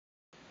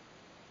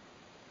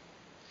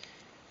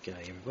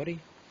G'day everybody,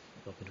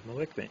 welcome to my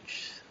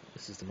workbench.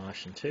 This is the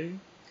Martian2. It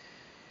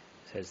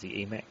has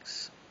the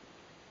Emax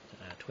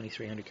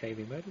 2300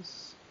 kV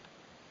motors,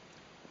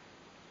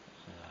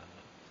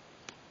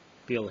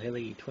 BL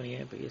Heli 20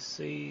 amp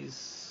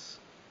ESCs,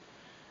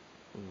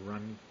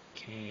 run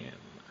cam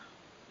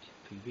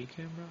FPV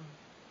camera,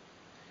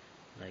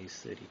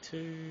 laser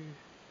 32,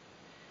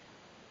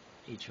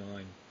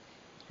 E-Chime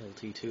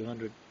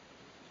LT200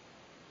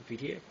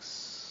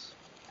 VTX,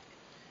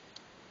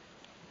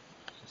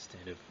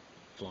 standard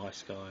fly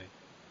sky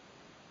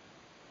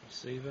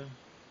receiver,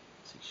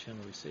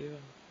 6-channel receiver.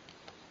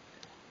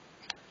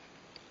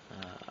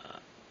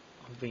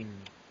 I've been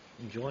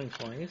enjoying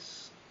flying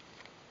this.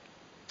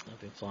 I've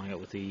been flying it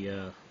with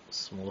the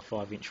smaller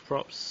 5-inch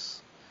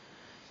props,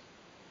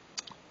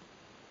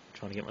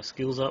 trying to get my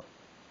skills up.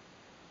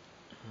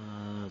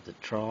 The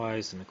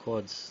tris and the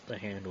quads, they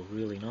handle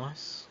really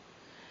nice.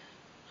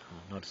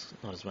 Not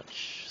as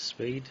much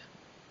speed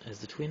as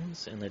the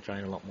twins, and they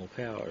drain a lot more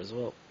power as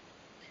well.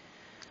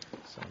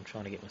 So I'm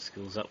trying to get my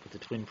skills up with the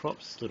twin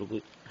props, a little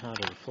bit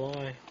harder to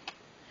fly,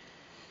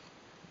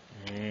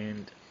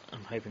 and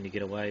I'm hoping to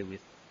get away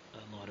with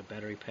a lighter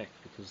battery pack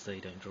because they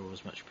don't draw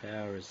as much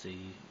power as the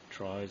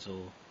tris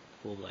or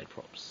 4-blade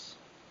props.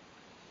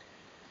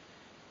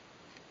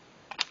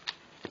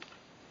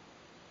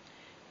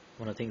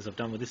 One of the things I've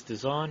done with this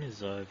design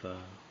is I've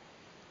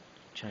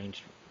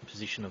changed the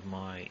position of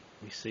my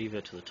receiver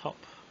to the top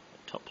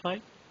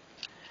plate,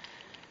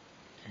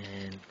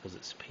 and because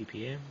it's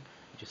PPM,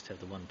 you just have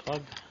the one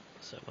plug,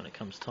 so when it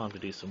comes time to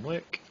do some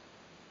work,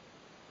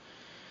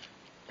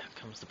 out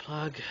comes the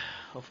plug,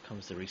 off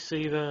comes the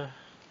receiver,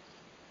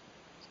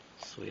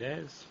 sweet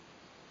as.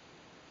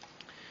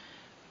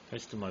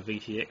 Most of my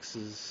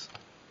VTXs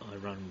I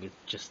run with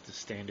just the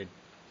standard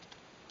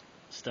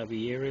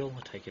stubby aerial.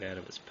 I take it out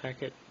of its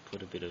packet,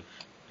 put a bit of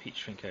heat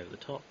shrink over the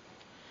top.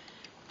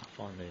 I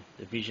find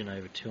the vision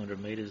over 200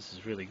 meters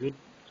is really good.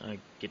 I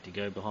get to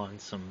go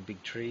behind some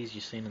big trees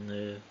you've seen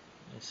in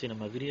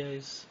my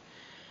videos.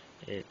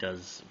 It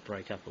does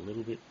break up a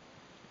little bit,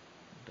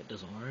 but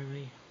doesn't worry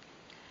me.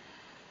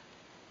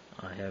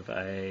 I have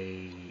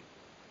a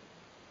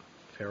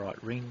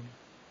ferrite ring.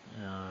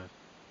 Run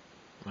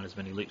as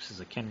many loops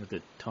as I can with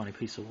a tiny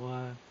piece of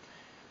wire.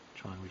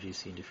 Try and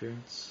reduce the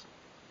interference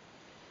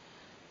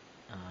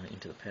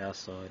into the power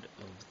side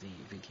of the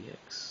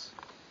VTX.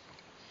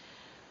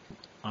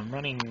 I'm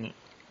running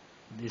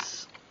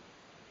this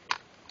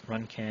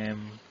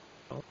RunCam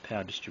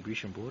power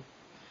distribution board,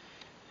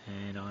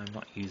 and I'm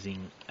not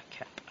using a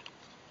cap.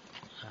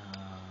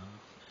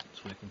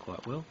 It's working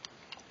quite well.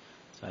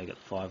 So I got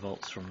 5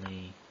 volts from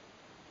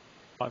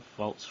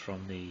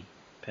the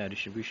power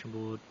distribution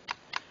board,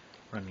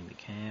 running the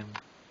cam,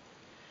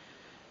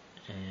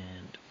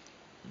 and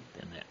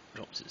then that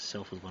drops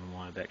itself with one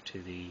wire back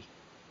to the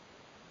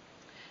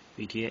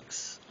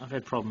VTX. I've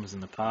had problems in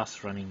the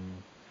past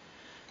running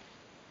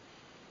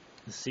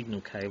the signal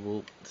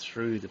cable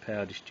through the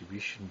power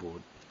distribution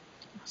board,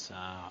 so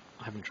I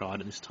haven't tried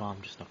it this time.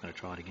 I'm just not going to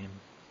try it again.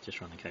 Just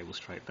run the cable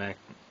straight back,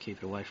 keep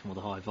it away from all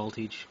the high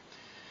voltage.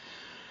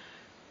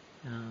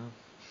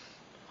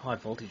 High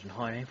voltage and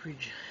high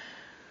amperage.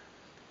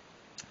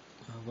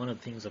 One of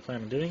the things I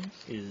plan on doing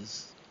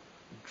is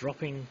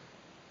dropping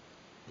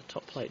the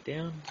top plate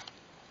down.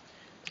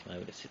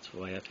 Maybe it sits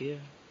way up here.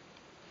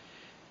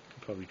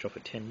 Can probably drop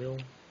it 10 mil.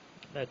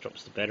 That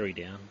drops the battery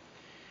down.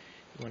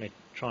 You want to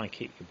try and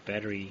keep your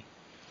battery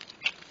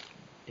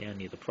down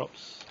near the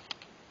props.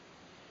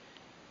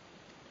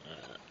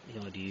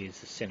 The idea is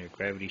the centre of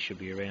gravity should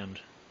be around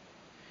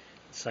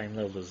the same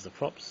level as the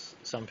props.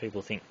 Some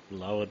people think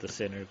lower the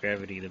centre of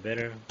gravity the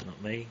better,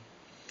 not me.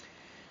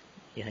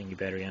 You hang your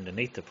battery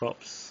underneath the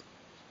props,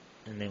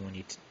 and then when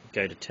you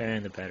go to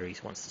turn, the battery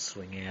wants to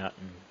swing out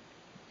and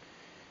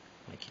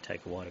make you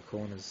take wider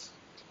corners.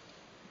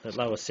 The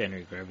lower centre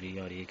of gravity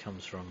idea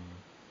comes from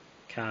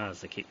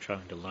cars. They keep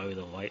trying to lower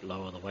the weight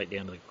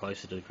down to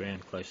closer to the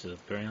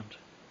ground.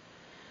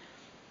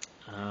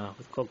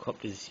 With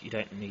quadcopters, you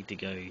don't need to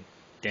go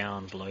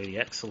down below the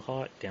axle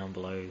height, down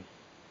below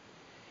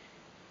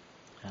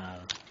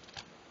where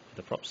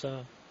the props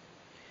are.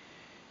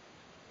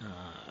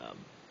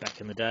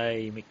 Back in the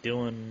day,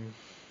 McDowan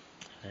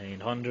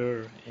and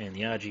Honda and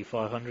the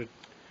RG500,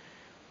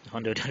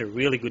 Honda did a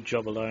really good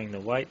job of lowering the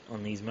weight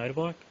on these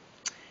motorbike.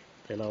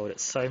 They lowered it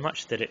so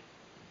much that it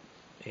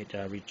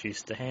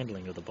reduced the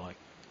handling of the bike.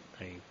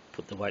 They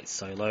put the weight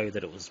so low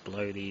that it was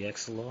below the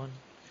axle line,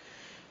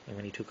 and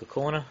when he took a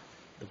corner,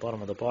 the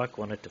bottom of the bike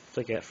wanted to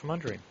flick out from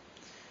under him.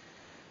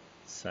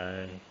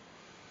 So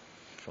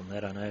from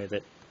that I know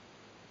that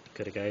you've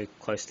got to go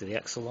close to the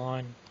axle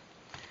line,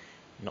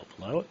 not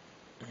below it,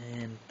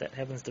 and that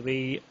happens to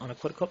be on a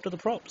quadcopter the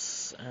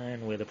props,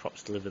 and where the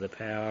props deliver the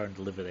power and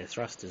deliver their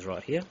thrust is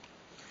right here.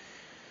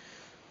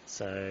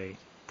 So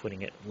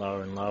putting it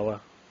lower and lower,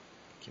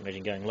 can you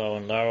imagine going lower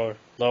and lower,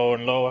 lower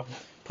and lower,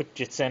 put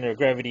your centre of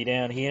gravity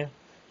down here.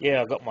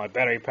 Yeah, I've got my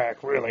battery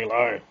pack really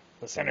low,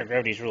 the centre of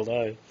gravity is real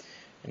low,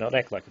 and not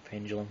act like a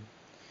pendulum.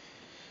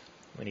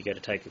 When you go to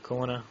take a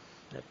corner,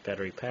 that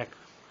battery pack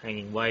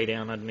hanging way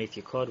down underneath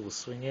your quad will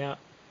swing out.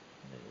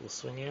 It will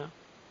swing out.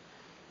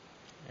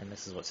 And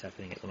this is what's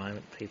happening at the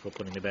moment. People are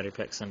putting the battery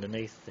packs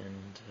underneath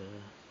and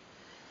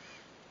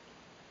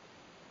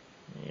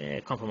yeah,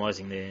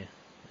 compromising their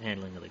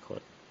handling of the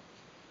quad.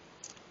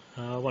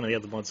 One of the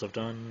other mods I've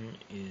done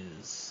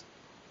is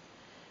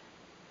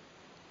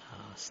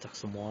stuck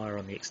some wire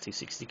on the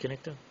X260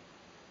 connector.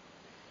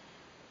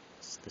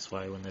 This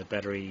way when the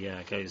battery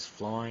goes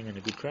flying in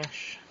a good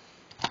crash,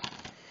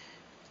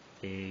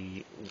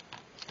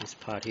 this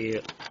part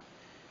here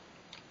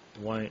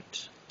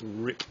won't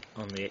rip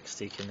on the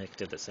XT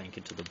connector that's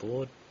anchored to the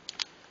board.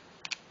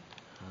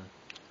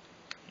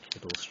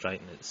 It'll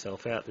straighten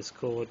itself out, this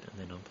cord, and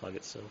then unplug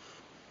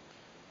itself,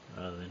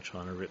 rather than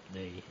trying to rip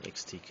the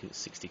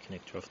XT60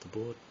 connector off the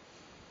board.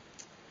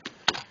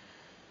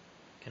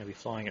 Going to be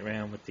flying it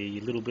around with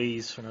the little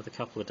bees for another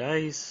couple of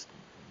days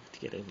to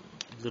get a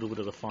little bit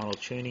of the final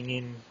tuning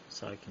in,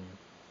 so I can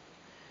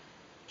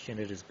tune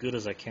it as good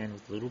as I can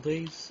with the little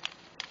bees.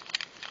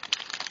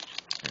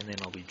 And then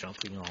I'll be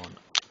jumping on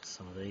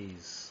some of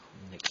these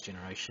next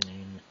generation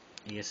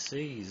in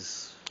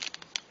ESCs,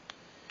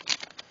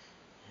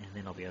 and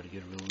then I'll be able to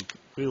get a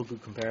real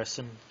good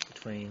comparison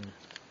between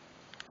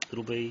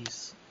little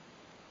bees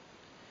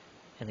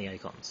and the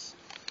Acons.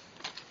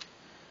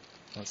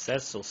 Once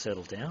that's all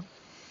settled down,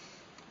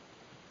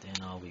 then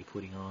I'll be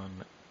putting on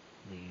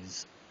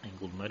these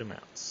angled motor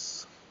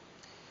mounts.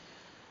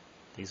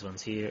 These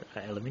ones here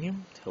are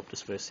aluminium to help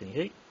disperse any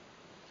heat,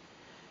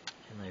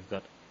 and they've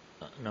got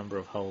a number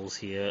of holes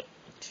here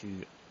to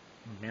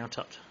mount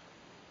up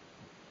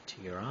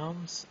to your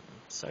arms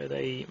so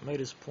the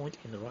motors point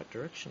in the right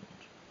direction.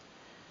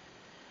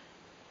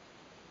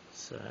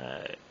 So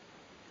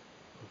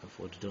looking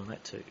forward to doing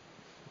that too.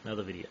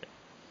 Another video.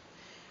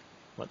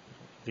 What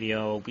video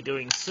I'll be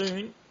doing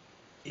soon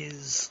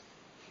is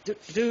get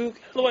out of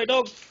the way,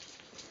 dog.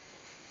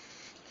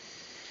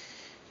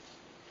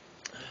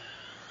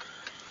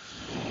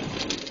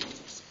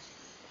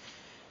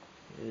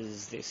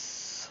 Is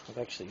this? I've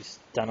actually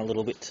done a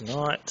little bit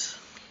tonight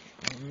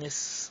on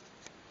this.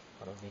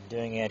 What I've been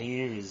doing out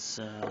here is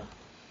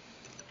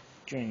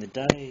during the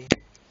day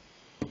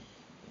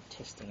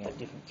testing out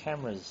different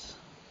cameras.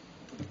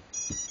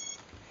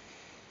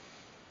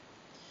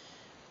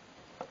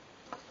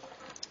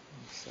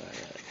 So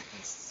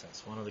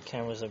that's one of the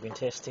cameras I've been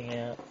testing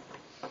out.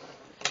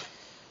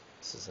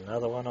 This is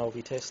another one I'll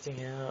be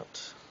testing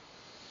out.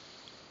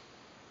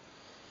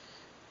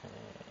 And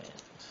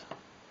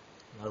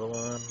another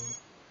one.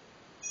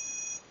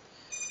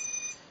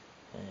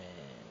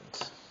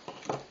 And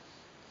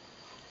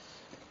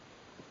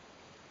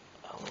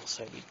I'll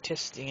also be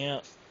testing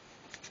out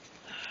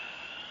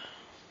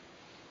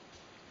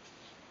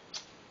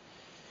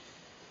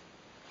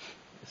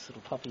this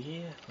little puppy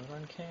here, the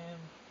run cam,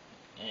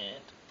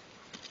 and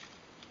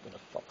got a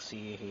Fox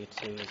ear here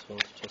too as well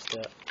to test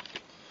out.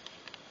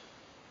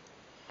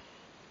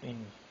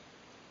 Been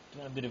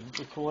doing a bit of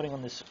recording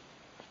on this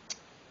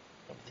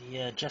of the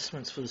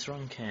adjustments for this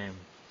run cam.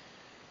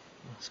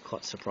 I was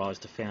quite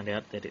surprised to find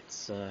out that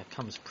it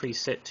comes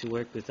preset to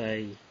work with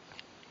a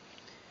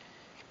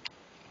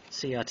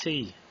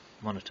CRT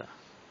monitor,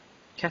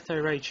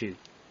 cathode ray tube,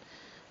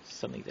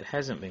 something that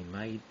hasn't been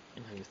made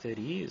in over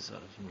 30 years. I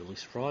was really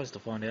surprised to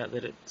find out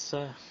that it's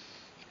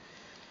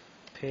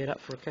paired up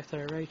for a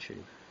cathode ray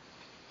tube.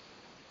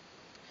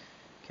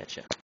 Catch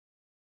ya.